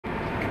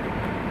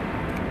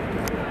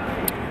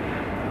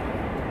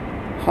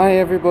Hi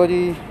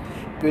everybody,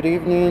 good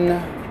evening.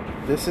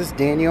 This is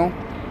Daniel.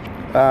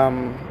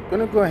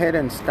 Gonna go ahead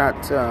and start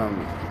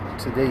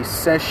today's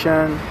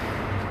session.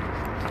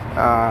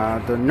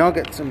 The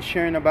nuggets I'm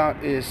sharing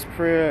about is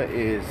prayer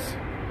is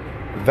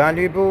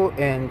valuable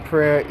and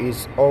prayer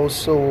is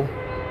also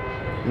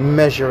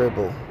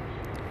measurable.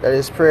 That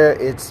is, prayer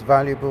is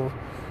valuable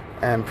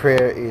and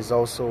prayer is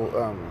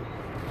also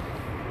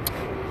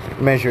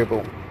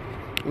measurable.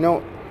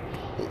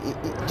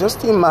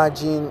 Just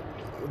imagine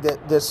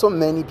that there's so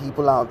many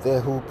people out there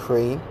who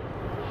pray,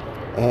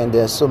 and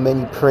there's so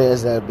many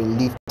prayers that have been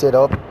lifted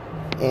up,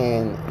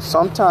 and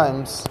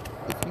sometimes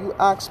if you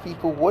ask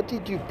people, what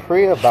did you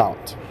pray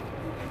about?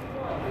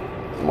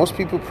 Most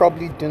people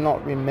probably do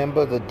not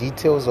remember the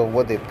details of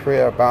what they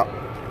prayed about,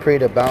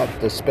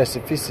 the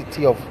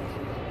specificity of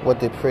what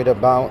they prayed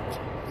about.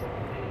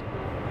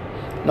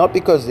 Not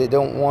because they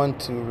don't want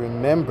to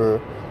remember,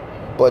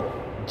 but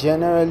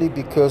generally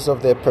because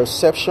of their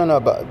perception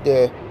about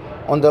their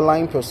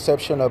underlying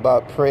perception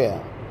about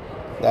prayer,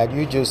 that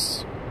you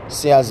just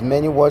say as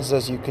many words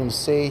as you can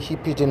say,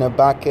 heap it in a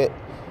basket,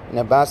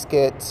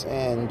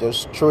 and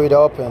just throw it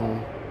up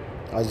and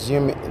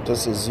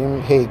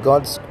assume, hey,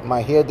 God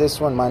might hear this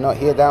one, might not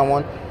hear that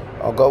one,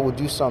 or God will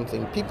do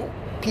something.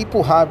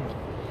 People have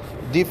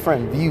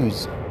different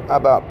views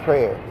about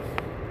prayer,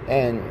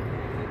 and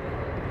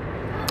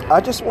I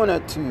just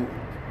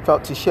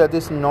felt to share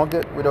this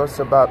nugget with us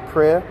about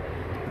prayer,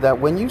 that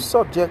when you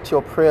subject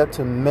your prayer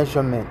to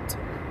measurement,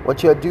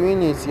 what you're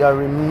doing is you're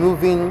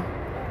removing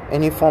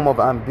any form of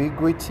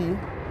ambiguity.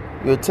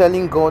 You're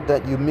telling God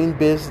that you mean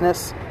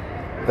business,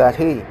 that,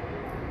 hey,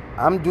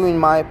 I'm doing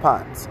my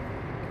part.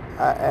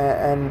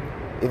 And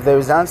if there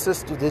is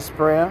answers to this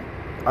prayer,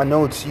 I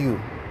know it's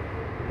you.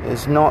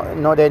 It's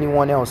not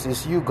anyone else.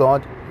 It's you,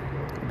 God,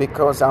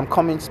 because I'm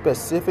coming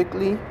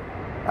specifically.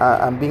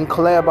 I'm being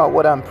clear about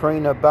what I'm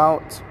praying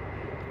about.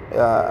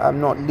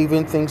 I'm not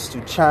leaving things to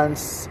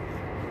chance.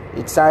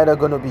 It's either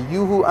going to be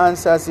you who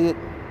answers it,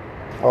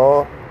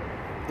 or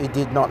it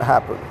did not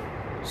happen.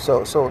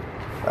 So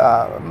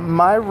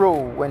my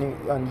role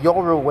and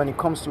your role when it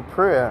comes to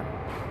prayer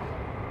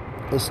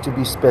is to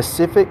be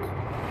specific,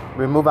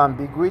 remove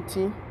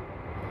ambiguity,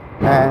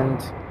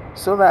 and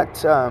so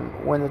that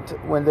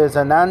when there's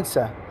an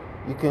answer,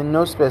 you can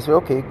know specifically,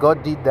 okay,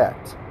 God did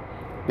that.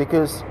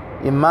 Because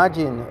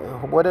imagine,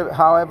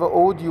 however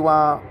old you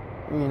are,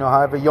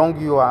 however young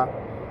you are,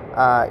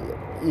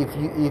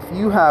 if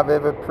you have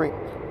ever prayed,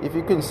 if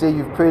you can say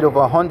you've prayed over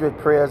 100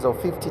 prayers or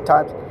 50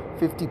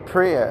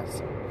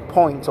 prayers,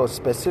 points or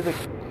specific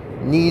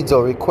needs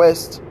or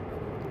requests,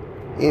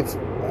 if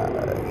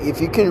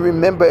you can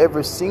remember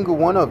every single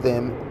one of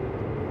them,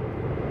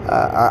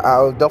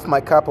 I'll doff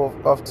my cap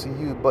off to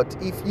you. But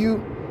if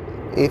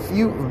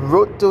you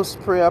wrote those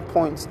prayer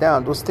points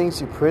down, those things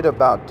you prayed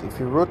about, if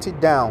you wrote it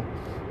down,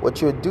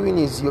 what you're doing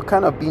is you're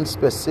kind of being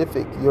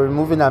specific. You're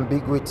removing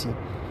ambiguity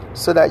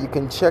so that you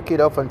can check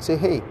it off and say,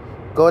 hey,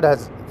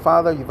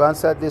 Father, you've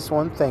answered this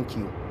one, thank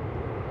you.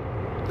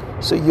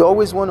 So you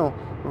always want to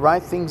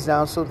write things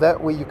down so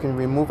that way you can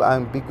remove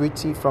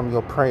ambiguity from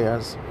your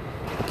prayers.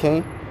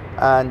 Okay?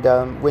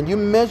 And when you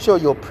measure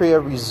your prayer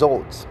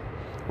results,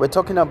 we're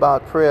talking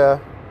about prayer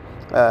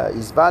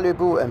is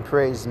valuable and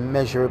prayer is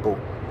measurable.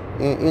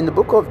 In the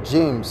book of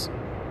James,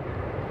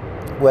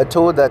 we're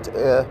told that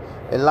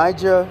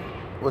Elijah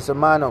was a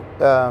man of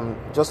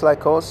just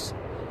like us,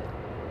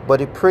 but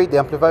he prayed. The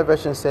Amplified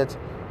Version said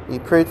he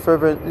prayed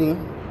fervently,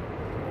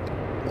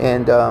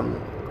 and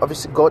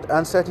obviously God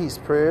answered his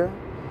prayer.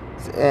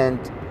 And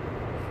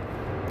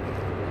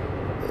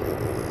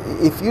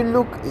if you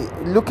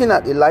looking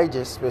at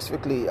Elijah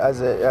specifically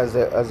as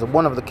a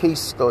one of the case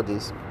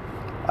studies,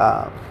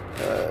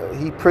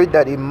 he prayed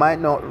that it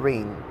might not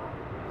rain,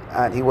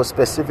 and he was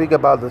specific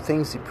about the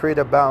things he prayed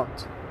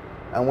about.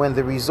 And when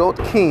the result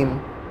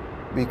came,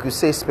 we could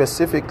say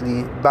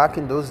specifically, back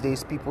in those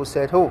days, people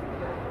said, oh,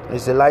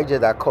 it's Elijah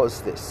that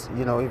caused this.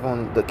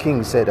 Even the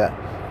king said that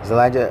it's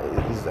Elijah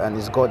and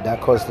it's God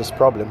that caused this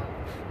problem.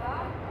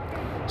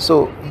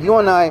 So you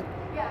and I,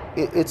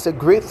 it's a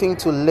great thing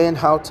to learn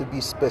how to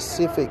be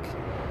specific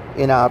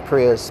in our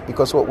prayers,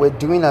 because what we're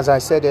doing, as I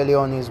said earlier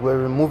on, is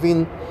we're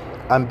removing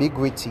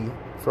ambiguity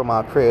from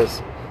our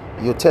prayers.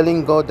 You're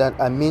telling God that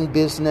I mean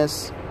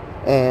business,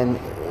 and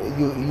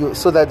you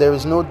so that there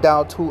is no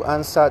doubt who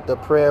answered the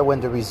prayer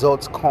when the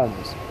results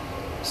comes.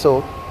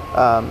 So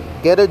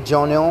get a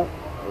journal,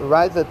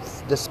 write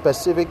the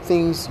specific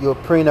things you're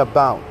praying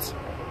about,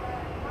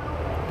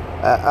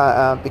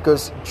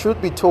 because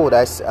truth be told,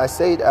 I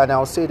say it and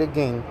I'll say it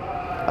again,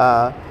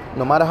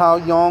 no matter how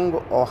young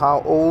or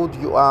how old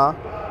you are,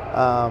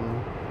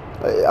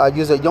 I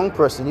use a young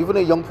person, even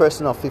a young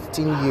person of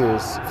 15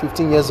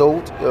 years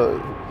old,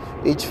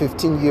 age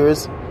 15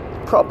 years,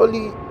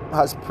 probably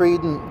has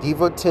prayed,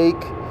 give or take,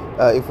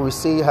 if we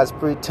say has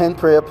prayed 10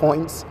 prayer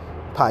points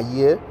per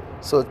year.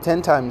 So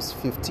 10 times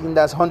 15,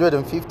 that's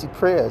 150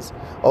 prayers.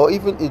 Or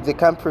even if they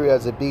can't pray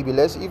as a baby,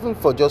 let's even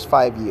for just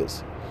 5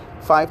 years.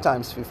 5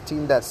 times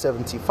 15, that's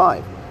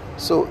 75.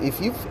 So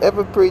if you've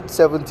ever prayed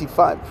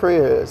 75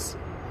 prayers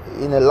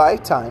in a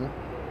lifetime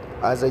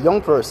as a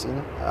young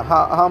person,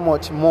 how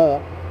much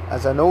more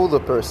as an older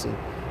person.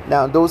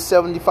 Now, those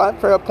 75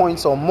 prayer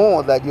points or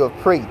more that you have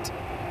prayed,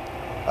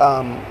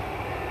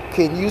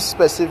 can you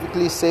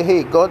specifically say,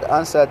 hey, God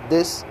answered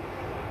this?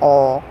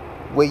 Or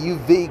were you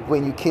vague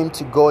when you came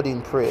to God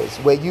in prayers?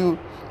 Were you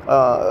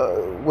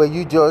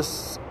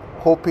just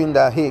hoping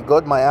that, hey,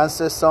 God might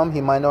answer some,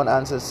 he might not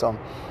answer some?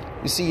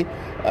 You see,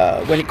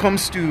 when it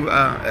comes to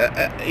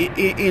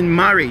in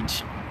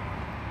marriage,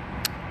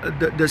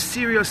 the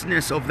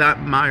seriousness of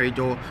that marriage,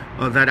 or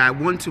that I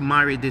want to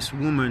marry this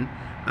woman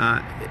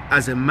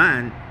as a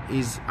man,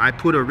 is I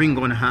put a ring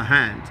on her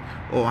hand,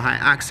 or I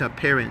ask her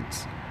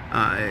parents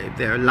if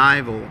they're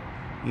alive, or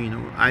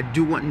I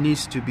do what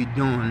needs to be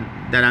done,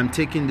 that I'm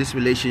taking this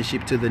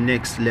relationship to the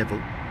next level.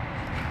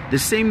 The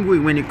same way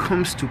when it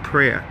comes to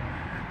prayer,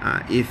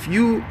 if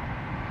you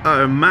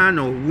are a man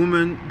or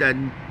woman that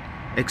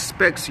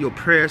expects your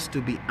prayers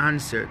to be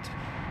answered,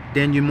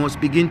 then you must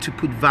begin to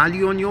put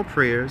value on your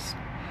prayers,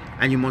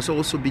 and you must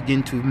also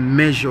begin to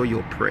measure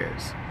your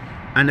prayers.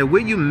 And the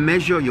way you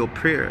measure your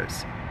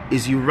prayers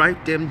is you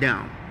write them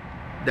down.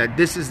 That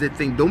this is the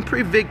thing. Don't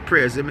pray vague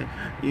prayers. I mean,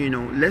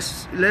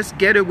 let's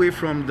get away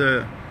from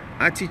the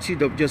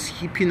attitude of just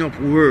heaping up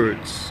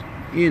words.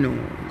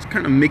 It's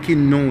kind of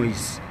making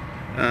noise,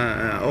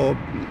 or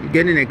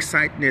getting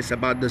excitement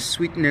about the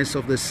sweetness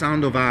of the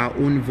sound of our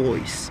own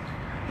voice.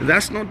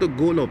 That's not the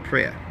goal of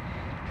prayer.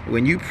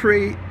 When you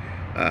pray,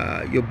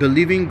 you're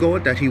believing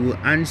God that he will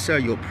answer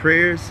your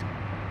prayers.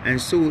 And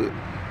so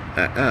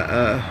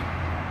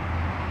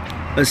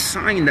a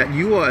sign that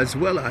you are, as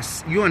well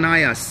as you and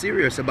I, are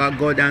serious about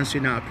God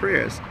answering our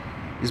prayers,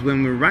 is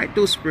when we write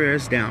those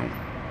prayers down.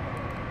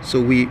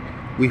 So we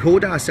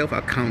hold ourselves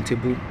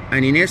accountable,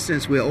 and in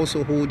essence we're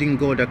also holding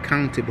God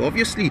accountable.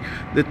 Obviously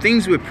the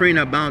things we're praying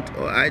about,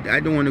 I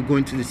don't want to go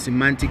into the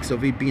semantics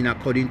of it being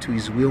according to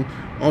his will.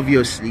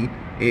 Obviously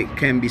it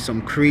can be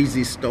some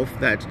crazy stuff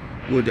that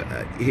would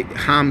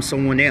harm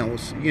someone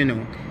else,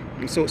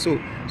 so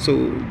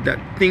that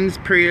things,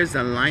 prayers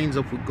that lines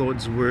up with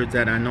God's words,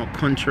 that are not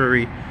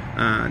contrary,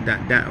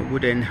 that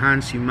would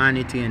enhance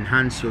humanity,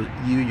 enhance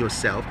you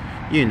yourself,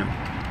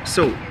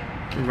 So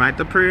write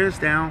the prayers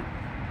down,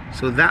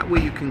 so that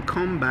way you can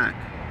come back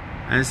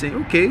and say,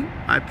 okay,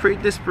 I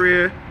prayed this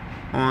prayer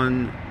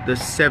on the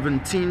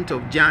 17th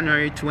of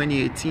January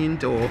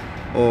 2018,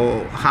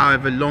 or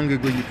however long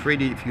ago you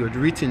prayed it, if you had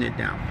written it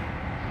down.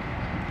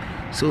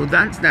 So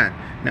that's that.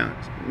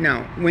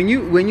 Now, when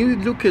you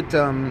look at,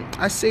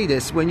 I say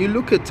this, when you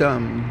look at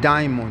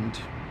diamond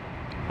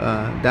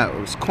that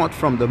was caught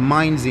from the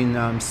mines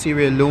in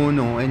Sierra Leone,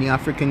 or any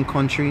African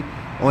country,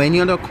 or any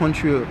other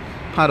country,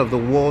 part of the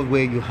world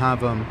where you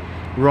have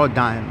raw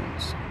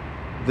diamonds,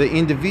 the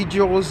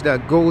individuals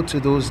that go to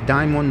those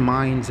diamond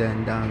mines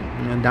and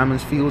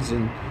diamond fields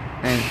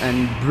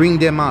and bring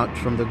them out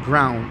from the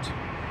ground,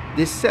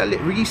 they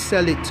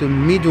resell it to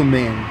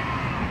middlemen.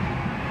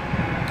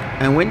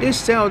 And when they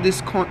sell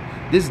these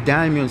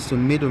diamonds to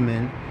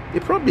middlemen,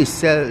 they probably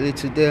sell it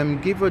to them,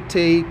 give or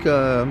take,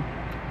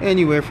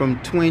 anywhere from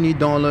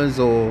 $20,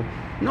 or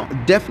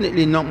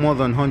definitely not more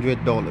than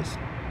 $100.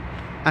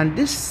 And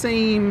this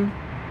same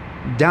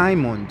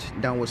diamond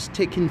that was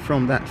taken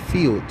from that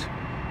field,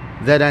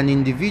 that an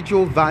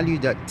individual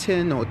valued at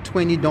 $10 or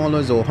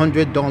 $20 or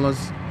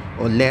 $100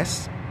 or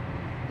less,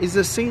 is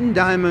the same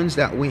diamonds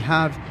that we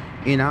have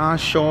in our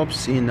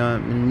shops in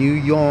New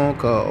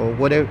York, or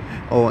whatever,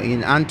 or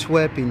in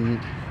Antwerp, in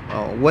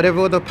whatever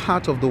other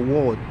part of the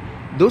world.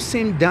 Those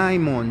same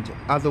diamonds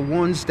are the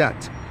ones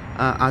that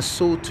are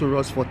sold to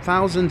us for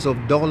thousands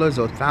of dollars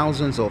or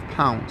thousands of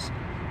pounds.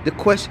 The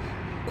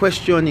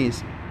question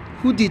is,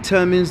 who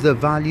determines the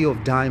value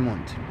of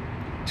diamond?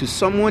 To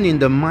someone in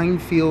the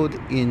minefield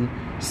in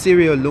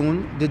Sierra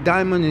Leone, the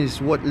diamond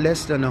is worth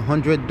less than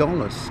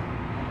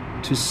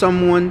 $100. To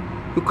someone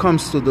who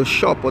comes to the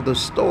shop or the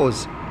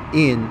stores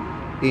in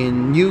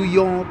New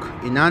York,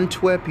 in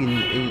Antwerp,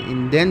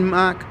 in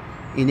Denmark,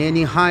 in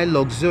any high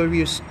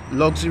luxury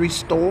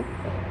store,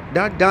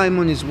 that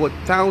diamond is worth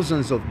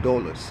thousands of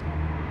dollars.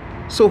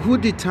 So who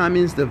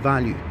determines the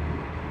value?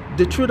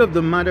 The truth of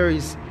the matter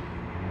is,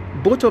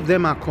 both of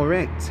them are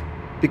correct,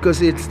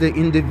 because it's the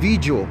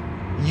individual.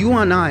 You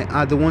and I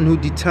are the one who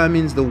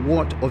determines the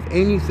worth of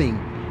anything.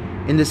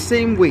 In the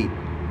same way,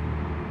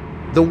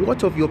 the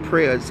worth of your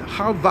prayers,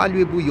 how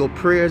valuable your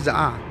prayers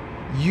are,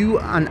 you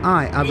and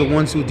I are the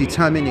ones who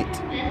determine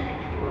it.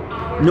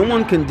 No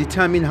one can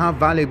determine how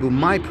valuable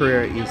my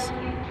prayer is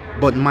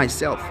but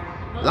myself.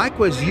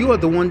 Likewise, you are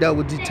the one that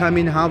will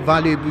determine how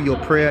valuable your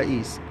prayer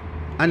is.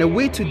 And a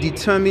way to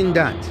determine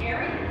that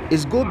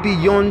is go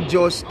beyond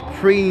just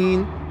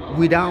praying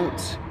without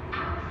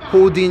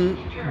holding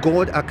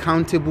God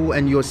accountable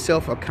and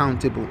yourself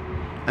accountable.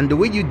 And the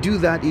way you do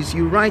that is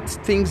you write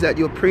things that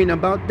you're praying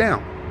about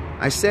down.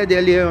 I said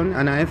earlier on,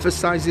 and I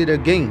emphasize it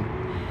again,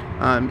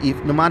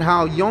 if no matter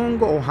how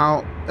young or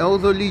how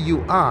elderly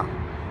you are,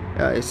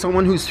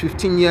 someone who's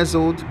 15 years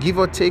old, give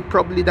or take,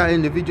 probably that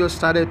individual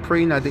started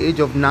praying at the age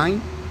of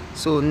 9.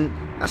 So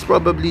that's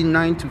probably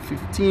 9 to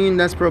 15.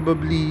 That's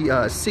probably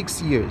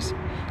 6 years.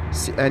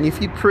 And if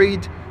he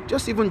prayed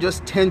just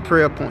 10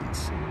 prayer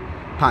points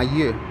per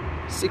year,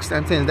 6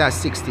 times 10, that's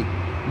 60.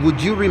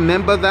 Would you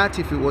remember that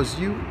if it was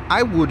you?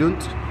 I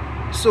wouldn't.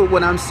 So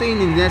what I'm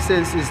saying in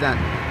essence is that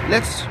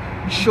let's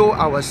show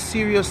our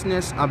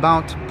seriousness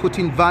about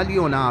putting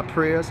value on our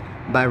prayers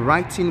by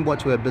writing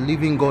what we're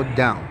believing God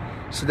down,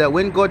 so that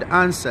when God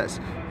answers,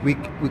 we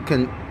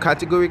can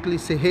categorically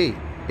say, hey,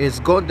 it's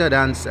God that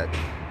answered.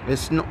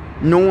 It's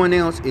no one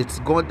else, it's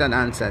God that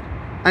answered.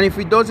 And if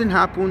it doesn't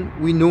happen,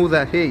 we know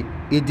that, hey,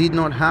 it did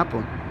not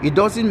happen. It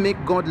doesn't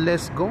make God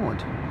less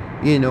God,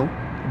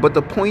 But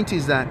the point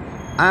is that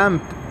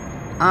I'm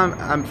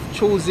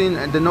chosen,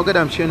 and the nugget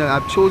I'm sharing,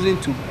 I've chosen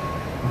to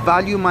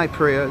value my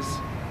prayers,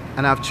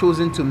 and I've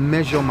chosen to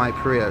measure my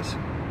prayers.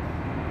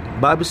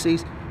 Bible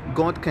says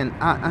God can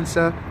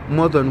answer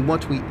more than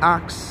what we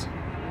ask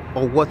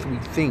or what we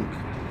think.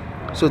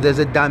 So there's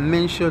a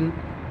dimension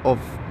of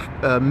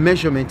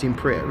measurement in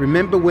prayer.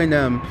 Remember when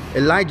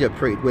Elijah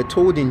prayed, we're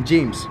told in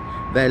James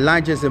that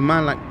Elijah is a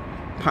man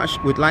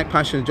with like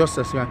passion, just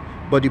as God,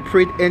 but he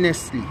prayed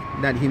earnestly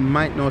that he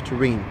might not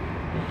reign.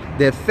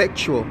 The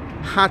effectual,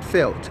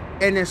 heartfelt,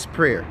 earnest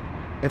prayer,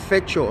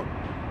 effectual,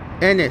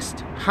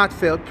 earnest,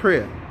 heartfelt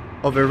prayer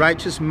of a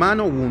righteous man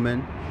or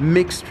woman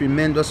makes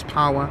tremendous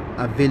power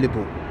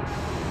available,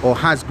 or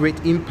has great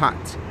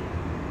impact.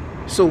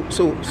 So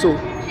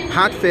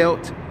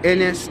heartfelt,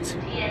 earnest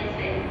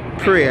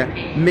prayer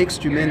makes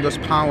tremendous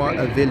power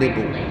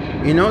available.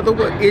 In other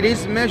words, it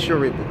is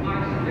measurable.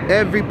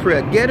 Every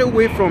prayer. Get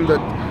away from the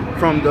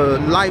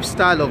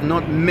lifestyle of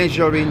not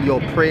measuring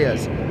your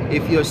prayers.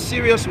 If you're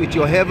serious with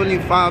your Heavenly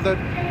Father,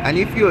 and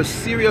if you're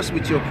serious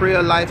with your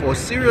prayer life or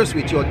serious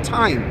with your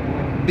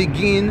time,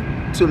 begin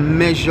to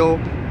measure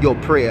your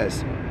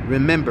prayers.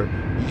 Remember,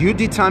 you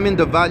determine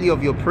the value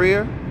of your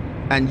prayer,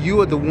 and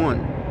you are the one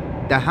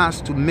that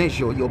has to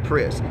measure your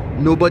prayers.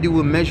 Nobody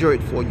will measure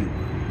it for you.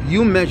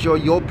 You measure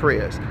your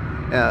prayers.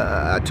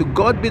 To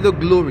God be the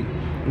glory.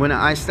 When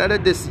I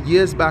started this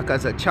years back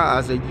as a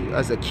child,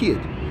 as a kid,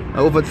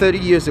 over 30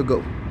 years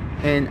ago,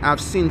 and I've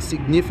seen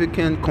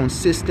significant,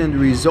 consistent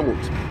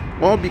results,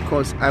 all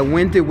because I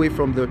went away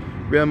from the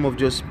realm of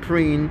just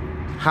praying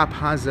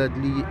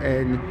haphazardly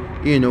and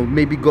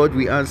maybe God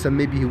will answer,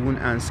 maybe he won't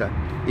answer.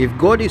 If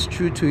God is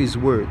true to his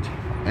word,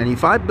 and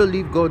if I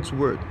believe God's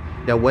word,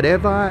 that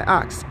whatever I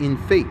ask in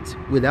faith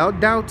without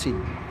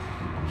doubting,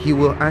 he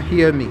will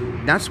hear me.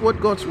 That's what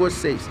God's word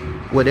says.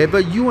 Whatever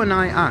you and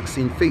I ask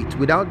in faith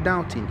without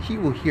doubting, he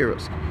will hear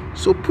us.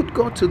 So put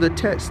God to the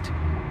test.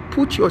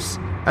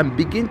 And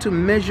begin to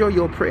measure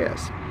your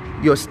prayers.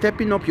 You're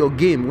stepping up your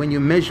game when you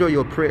measure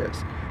your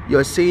prayers.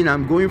 You're saying,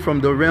 I'm going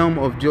from the realm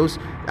of just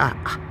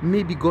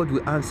maybe God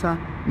will answer,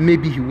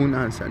 maybe he won't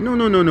answer.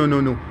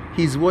 No.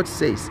 His word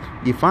says,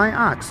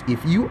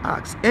 if you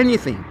ask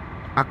anything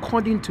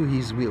according to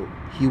his will,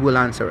 he will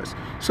answer us.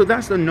 So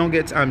that's the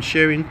nuggets I'm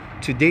sharing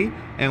today,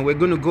 and we're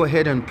going to go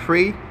ahead and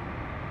pray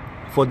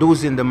for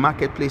those in the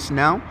marketplace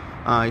now.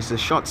 It's a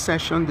short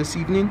session this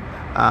evening.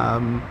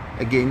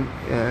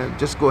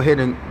 Just go ahead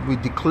and we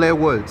declare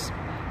words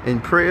in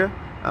prayer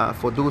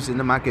for those in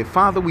the market.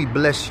 Father, we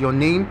bless your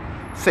name.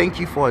 Thank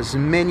you for as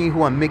many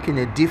who are making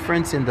a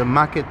difference in the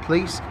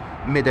marketplace.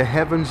 May the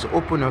heavens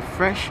open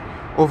afresh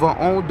over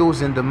all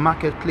those in the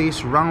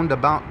marketplace round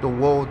about the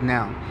world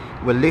now.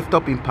 We lift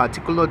up in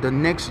particular the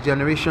next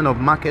generation of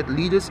market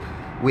leaders.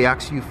 We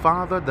ask you,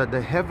 Father, that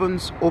the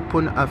heavens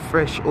open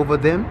afresh over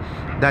them,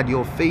 that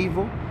your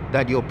favor,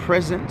 that your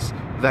presence,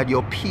 that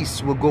your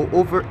peace will go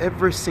over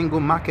every single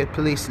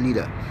marketplace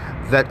leader,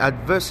 that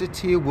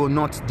adversity will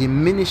not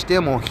diminish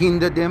them or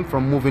hinder them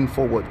from moving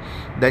forward,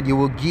 that you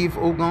will give,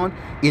 oh God,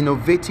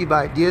 innovative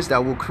ideas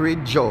that will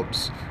create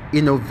jobs.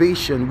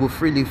 Innovation will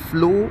freely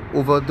flow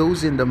over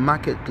those in the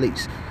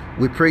marketplace.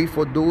 We pray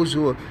for those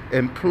who are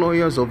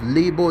employers of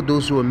labor,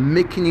 those who are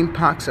making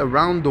impacts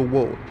around the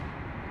world,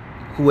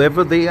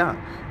 whoever they are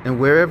and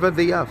wherever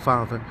they are,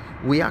 Father.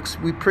 We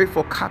pray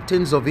for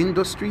captains of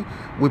industry.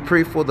 We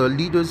pray for the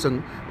leaders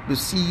and the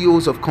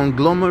CEOs of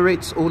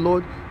conglomerates, oh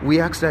Lord. We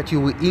ask that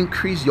you will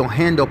increase your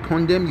hand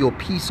upon them, your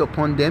peace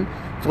upon them,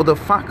 for the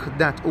fact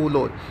that, oh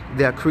Lord,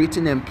 they are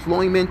creating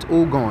employment,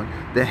 oh God.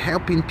 They're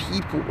helping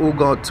people, oh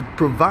God, to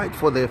provide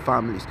for their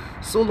families.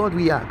 So, Lord,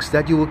 we ask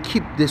that you will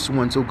keep these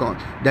ones, oh God,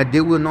 that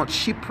they will not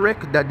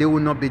shipwreck, that they will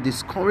not be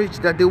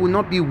discouraged, that they will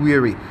not be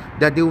weary,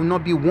 that they will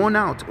not be worn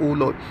out, oh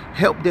Lord.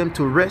 Help them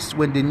to rest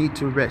when they need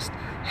to rest.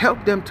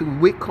 Help them to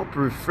wake up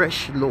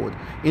refreshed, Lord,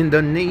 in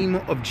the name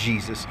of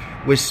Jesus.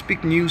 We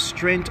speak new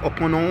strength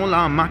upon all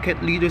our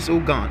market leaders, oh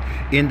God,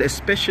 and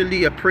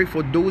especially I pray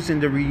for those in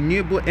the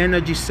renewable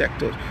energy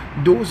sector,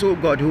 those, oh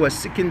God, who are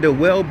seeking the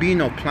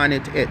well-being of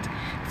planet Earth.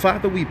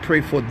 Father, we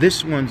pray for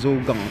this ones, oh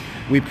God.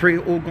 We pray,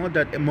 oh God,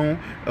 that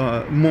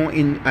more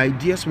in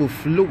ideas will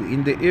flow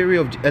in the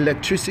area of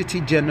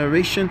electricity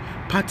generation,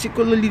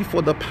 particularly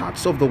for the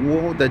parts of the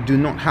world that do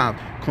not have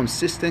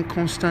consistent,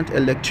 constant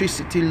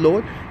electricity,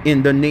 Lord,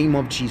 in the name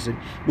of Jesus.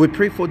 We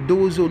pray for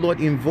those, oh Lord,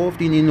 involved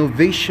in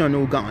innovation,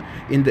 oh God,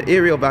 in the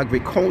area of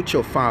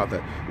agriculture,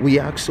 Father. We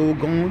ask, oh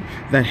God,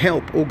 that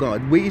help, oh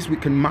God, ways we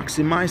can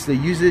maximize the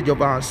usage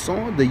of our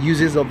soil, the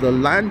uses of the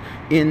land,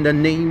 in the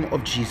name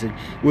of Jesus.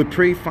 We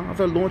pray,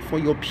 Father, Lord, for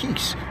your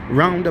peace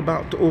round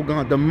about, oh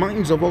God, the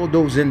minds of all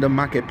those in the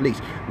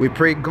marketplace. We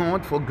pray,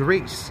 God, for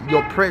grace,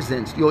 your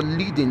presence, your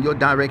leading, your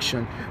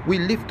direction. We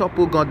lift up,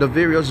 oh God, the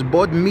various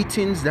board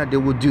meetings that they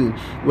will do.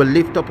 We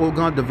lift up, oh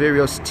God, the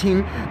various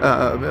team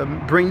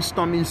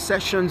brainstorming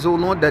sessions, oh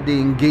Lord, that they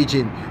engage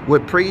in. We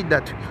pray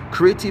that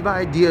creative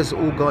ideas,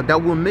 oh God,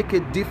 that will make a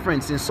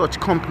difference in such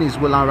companies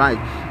will arrive.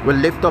 We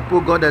lift up,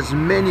 oh God, as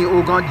many,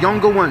 oh God,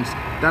 younger ones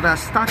that are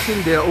starting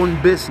their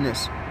own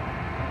business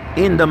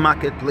in the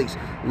marketplace.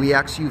 We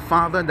ask you,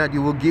 Father, that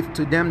you will give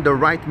to them the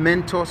right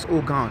mentors,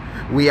 oh God.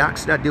 We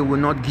ask that they will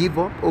not give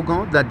up, oh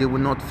God, that they will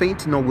not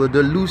faint, nor will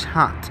they lose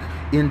heart.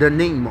 In the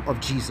name of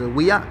Jesus,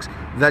 we ask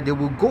that they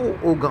will go,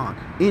 oh God,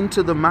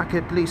 into the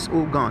marketplace,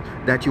 oh God,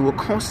 that you will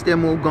cause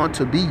them, oh God,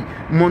 to be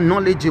more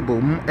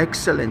knowledgeable, more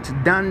excellent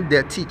than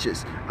their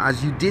teachers.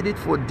 As you did it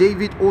for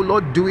David, oh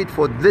Lord, do it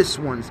for this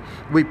ones.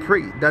 We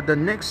pray that the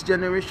next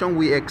generation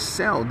will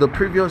excel the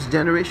previous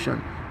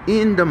generation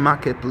in the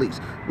marketplace.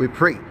 We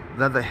pray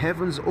that the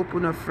heavens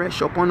open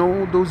afresh upon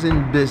all those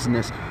in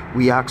business.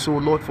 We ask, oh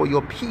Lord, for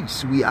your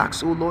peace. We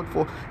ask, oh Lord,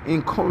 for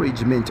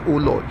encouragement, oh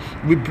Lord.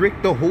 We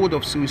break the hold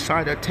of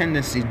suicidal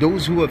tendency.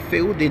 Those who have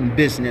failed in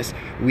business,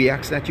 we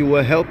ask that you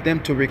will help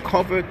them to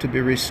recover, to be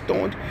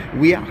restored.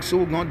 We ask,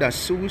 oh God, that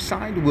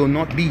suicide will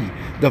not be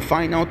the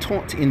final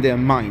thought in their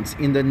minds.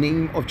 In the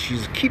name of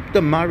Jesus, keep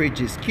the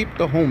marriages, keep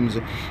the homes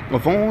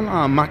of all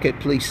our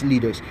marketplace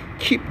leaders.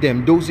 Keep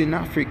them, those in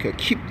Africa,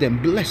 keep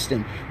them, bless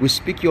them. We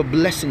speak your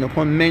blessing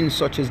upon men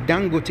such as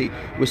Dangote.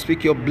 We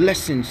speak your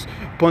blessings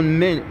upon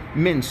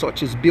men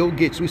such as Bill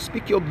Gates. We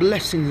speak your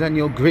blessings and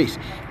your grace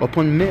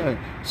upon men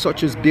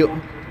such as Bill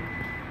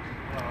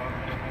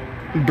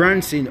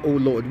Branson, oh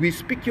Lord. We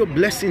speak your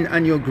blessing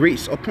and your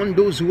grace upon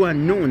those who are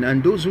known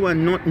and those who are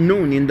not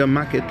known in the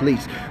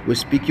marketplace. We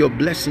speak your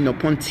blessing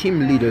upon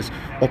team leaders,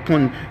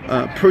 upon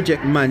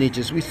project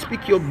managers. We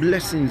speak your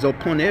blessings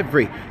upon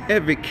every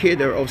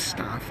cadre of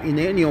staff in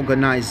any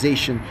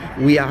organization.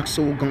 We ask,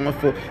 oh God,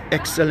 for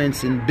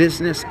excellence in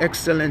business,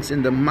 excellence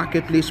in the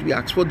marketplace. We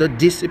ask for the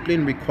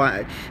discipline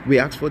required. We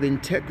ask for the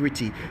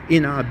integrity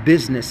in our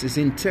businesses,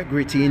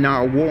 integrity in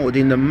our world,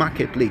 in the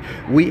marketplace.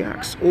 We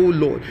ask, oh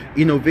Lord,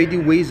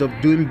 innovative ways of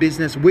doing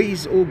business,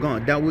 ways, oh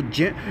God, that would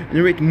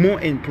generate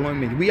more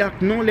employment. We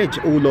acknowledge,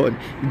 oh Lord,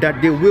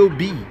 that there will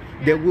be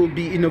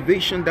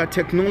innovation, that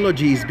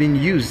technology is being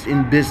used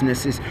in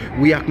businesses.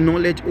 We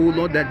acknowledge, oh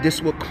Lord, that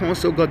this will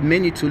cause, oh God,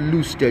 many to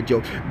lose their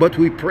job. But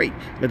we pray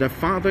that the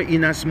Father,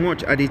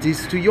 inasmuch as it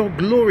is to your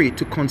glory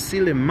to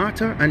conceal a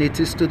matter and it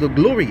is to the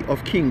glory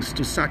of kings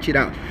to search it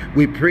out,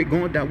 we pray,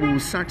 God, that we will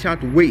search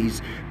out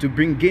ways to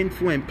bring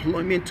gainful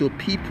employment to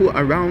people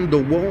around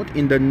the world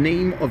in the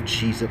name of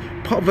Jesus.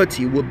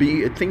 Poverty will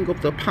be a thing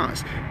of the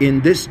past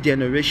in this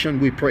generation,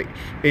 we pray,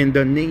 in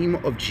the name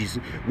of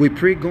Jesus. We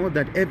pray, God,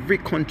 that every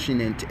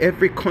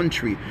every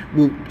country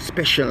will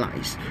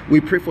specialize.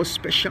 We pray for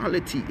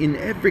speciality in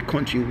every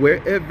country.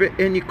 Wherever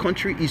any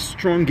country is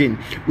strong in,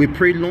 we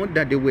pray, Lord,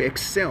 that they will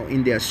excel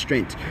in their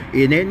strength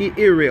in any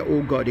area,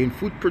 oh God, in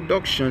food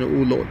production,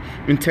 oh Lord,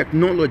 in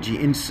technology,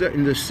 in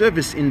the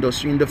service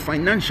industry, in the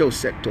financial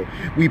sector.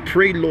 We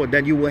pray, Lord,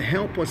 that you will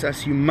help us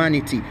as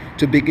humanity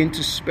to begin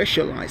to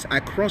specialize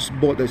across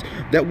borders,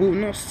 that we will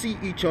not see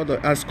each other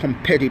as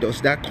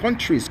competitors, that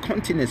countries,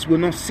 continents will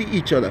not see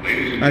each other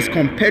as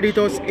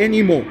competitors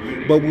anymore,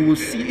 but we will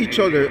see each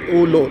other,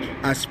 oh Lord,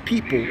 as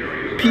people,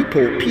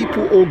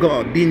 oh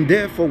God, being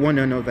there for one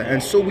another.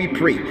 And so we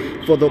pray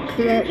for the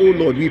poor, oh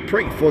Lord. We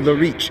pray for the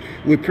rich.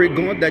 We pray,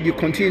 God, that you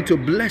continue to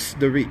bless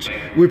the rich.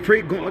 We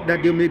pray, God,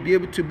 that they may be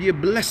able to be a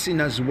blessing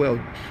as well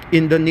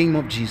in the name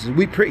of Jesus.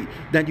 We pray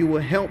that you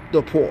will help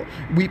the poor.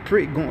 We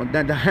pray, God,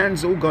 that the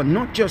hands, oh God,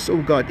 not just,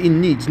 oh God, in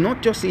needs,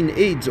 not just in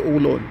AIDS, oh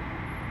Lord,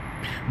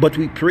 but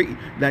we pray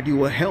that you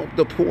will help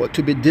the poor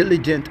to be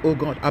diligent, oh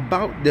God,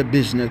 about their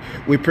business.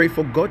 We pray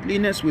for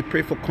godliness. We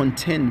pray for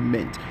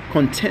contentment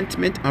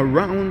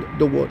around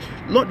the world.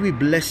 Lord, we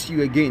bless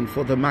you again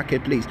for the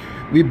marketplace.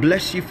 We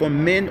bless you for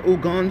men, oh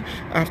God,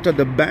 after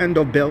the band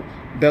of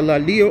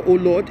Belalia, oh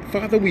Lord.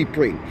 Father, we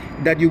pray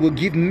that you will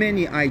give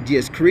many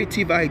ideas,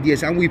 creative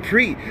ideas, and we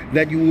pray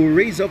that you will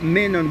raise up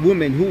men and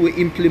women who will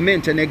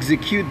implement and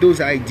execute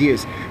those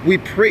ideas. We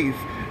pray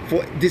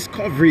for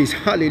discoveries,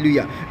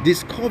 hallelujah,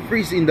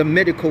 discoveries in the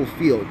medical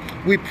field.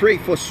 We pray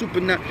for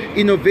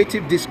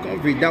innovative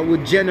discovery that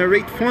will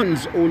generate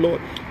funds, oh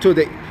Lord, to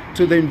the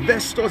to the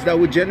investors that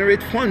will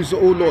generate funds, oh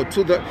Lord,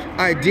 to the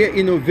idea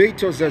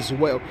innovators as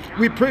well.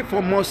 We pray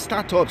for more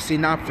startups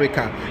in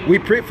Africa. We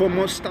pray for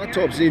more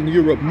startups in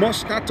Europe, more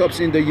startups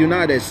in the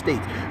United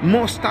States,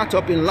 more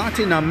startups in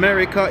Latin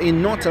America,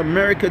 in North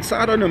America,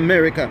 Southern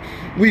America.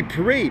 We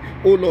pray,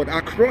 oh Lord,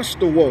 across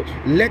the world,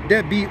 let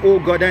there be, oh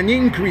God, an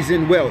increase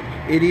in wealth.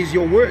 It is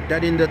your word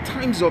that in the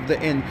times of the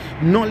end,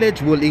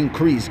 knowledge will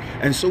increase.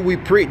 And so we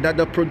pray that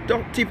the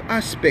productive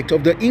aspect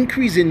of the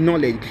increase in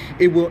knowledge,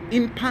 it will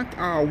impact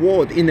our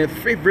world in a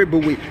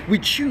favorable way. We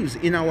choose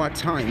in our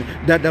time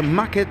that the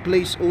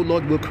marketplace, oh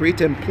Lord, will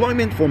create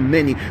employment for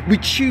many. We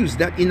choose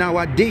that in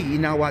our day,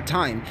 in our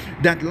time,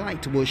 that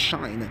light will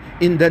shine.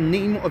 In the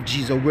name of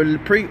Jesus, we'll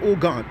pray, oh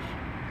God,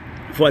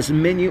 for as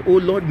many, oh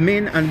Lord,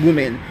 men and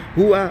women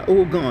who are,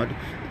 oh God,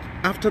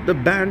 after the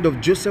band of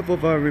Joseph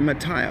of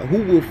Arimathea,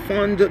 who will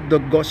fund the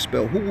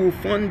gospel, who will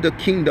fund the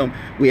kingdom.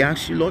 We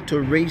ask you, Lord, to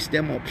raise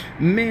them up.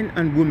 Men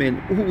and women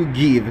who will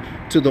give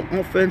to the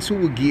orphans, who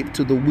will give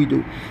to the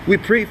widow. We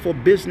pray for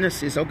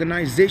businesses,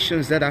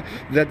 organizations that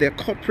their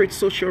corporate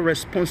social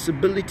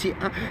responsibility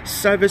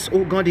service,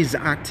 oh God, is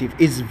active,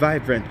 is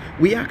vibrant.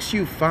 We ask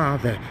you,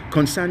 Father,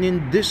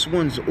 concerning these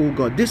ones, oh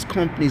God, these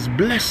companies,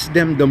 bless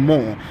them the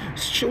more.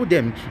 Show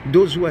them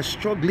those who are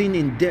struggling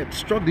in debt,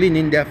 struggling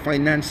in their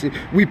finances.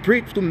 We pray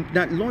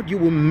that, Lord, you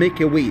will make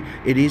a way.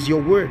 It is your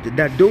word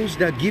that those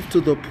that give to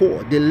the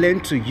poor, they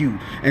lend to you.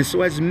 And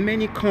so as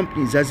many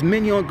companies, as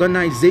many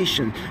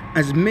organizations,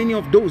 as many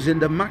of those in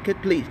the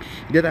marketplace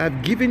that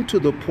have given to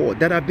the poor,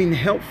 that have been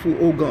helpful,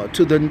 oh God,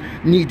 to the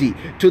needy,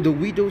 to the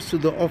widows, to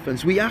the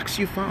orphans, we ask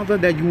you, Father,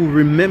 that you will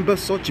remember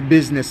such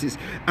businesses.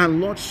 And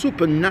Lord,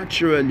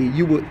 supernaturally,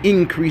 you will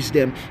increase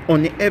them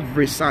on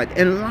every side.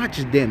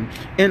 Enlarge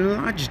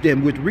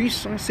them with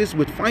resources,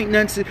 with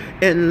finances.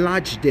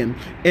 Enlarge them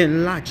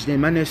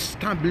and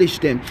establish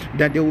them,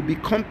 that there will be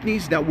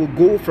companies that will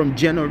go from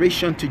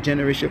generation to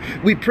generation.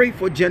 We pray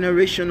for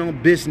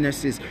generational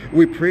businesses.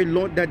 We pray,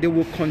 Lord, that they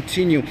will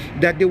continue,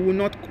 that they will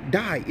not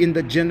die in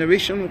the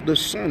generation of the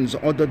sons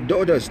or the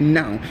daughters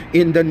now,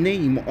 in the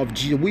name of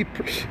Jesus. We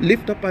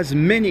lift up as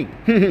many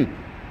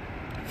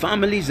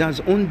families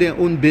as own their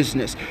own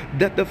business,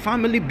 that the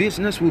family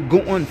business will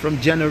go on from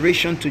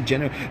generation to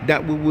generation,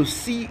 that we will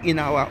see in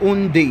our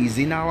own days,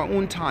 in our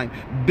own time,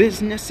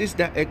 businesses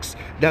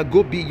that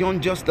go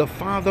beyond just the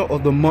father or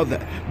the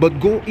mother, but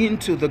go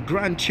into the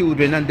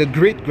grandchildren and the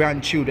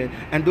great-grandchildren,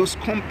 and those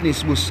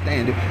companies will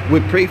stand.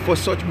 We pray for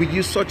such, we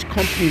use such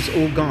companies,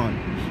 oh God,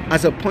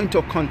 as a point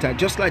of contact,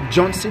 just like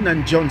Johnson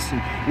 & Johnson.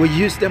 We'll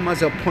use them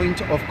as a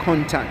point of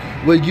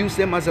contact. We'll use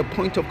them as a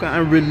point of contact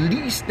and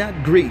release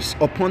that grace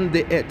upon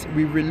the earth.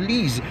 We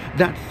release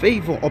that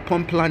favor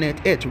upon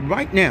planet earth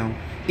right now.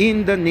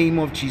 In the name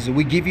of Jesus,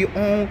 we give you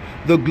all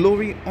the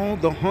glory, all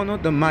the honor,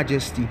 the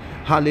majesty.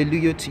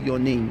 Hallelujah to your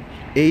name.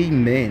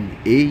 Amen.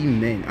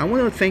 Amen. I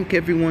want to thank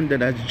everyone that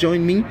has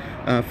joined me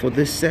for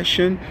this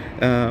session.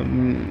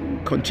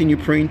 Continue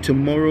praying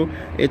tomorrow.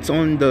 It's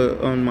on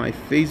my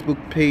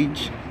Facebook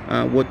page.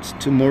 What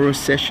tomorrow's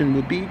session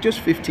will be, just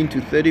 15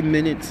 to 30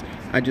 minutes.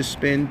 I just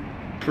spend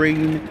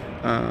praying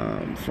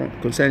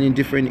concerning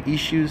different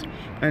issues.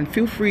 And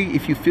feel free,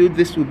 if you feel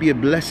this will be a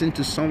blessing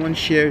to someone,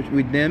 share it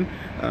with them.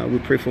 We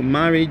pray for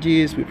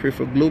marriages, we pray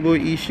for global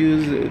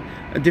issues,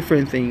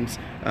 different things.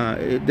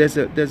 There's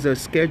a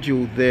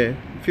schedule there,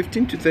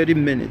 15 to 30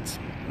 minutes,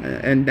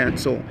 and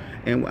that's all.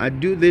 And I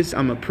do this,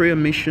 I'm a prayer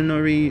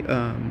missionary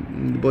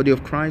in the body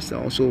of Christ. I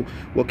also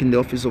work in the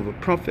office of a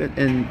prophet,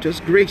 and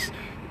just grace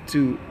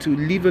to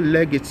leave a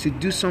legacy, to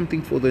do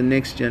something for the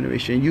next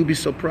generation. You'll be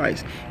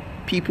surprised.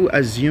 People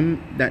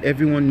assume that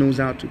everyone knows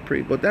how to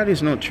pray, but that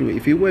is not true.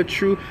 If it were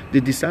true,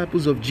 the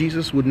disciples of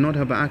Jesus would not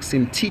have asked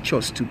him, teach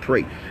us to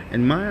pray.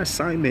 And my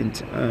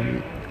assignment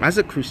as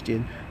a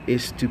Christian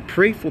is to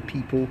pray for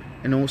people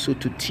and also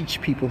to teach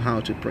people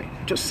how to pray.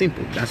 Just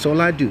simple. That's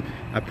all I do.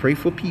 I pray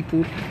for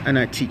people and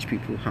I teach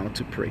people how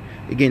to pray.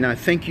 Again, I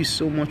thank you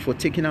so much for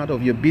taking out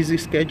of your busy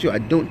schedule. I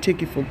don't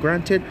take it for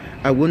granted.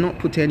 I will not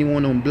put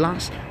anyone on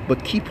blast,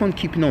 but keep on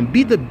keeping on.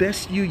 Be the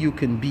best you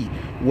can be.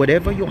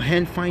 Whatever your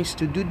hand finds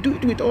to do, do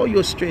it with all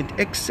your strength.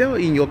 Excel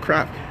in your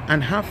craft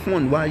and have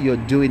fun while you're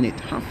doing it.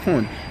 Have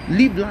fun.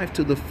 Live life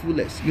to the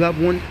fullest.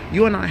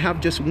 You and I have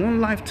just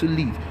one life to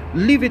live.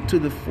 Live it to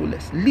the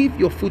fullest. Leave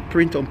your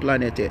footprint on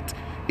planet Earth.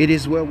 It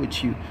is well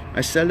with you.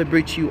 I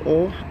celebrate you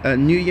all.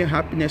 New Year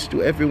happiness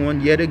to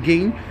everyone yet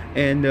again.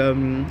 And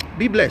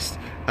be blessed.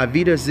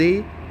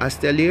 Avidaze,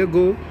 hasta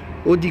luego,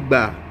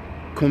 odigba,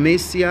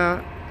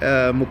 komesia,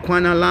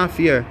 mukwana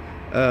lafia.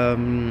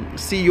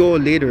 See you all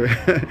later.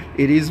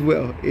 It is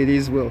well. It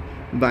is well.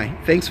 Bye.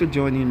 Thanks for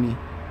joining me.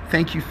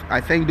 Thank you.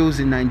 I thank those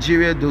in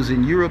Nigeria, those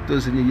in Europe,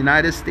 those in the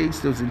United States,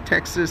 those in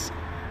Texas,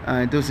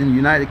 those in the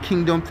United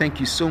Kingdom. Thank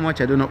you so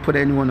much. I do not put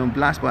anyone on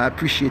blast, but I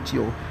appreciate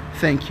you all.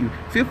 Thank you.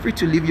 Feel free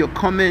to leave your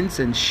comments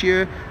and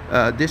share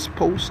this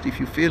post if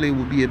you feel it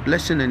will be a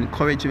blessing and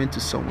encouragement to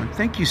someone.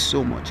 Thank you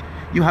so much.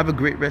 You have a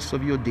great rest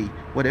of your day,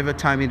 whatever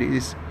time it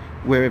is,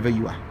 wherever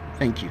you are.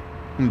 Thank you.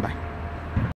 Bye.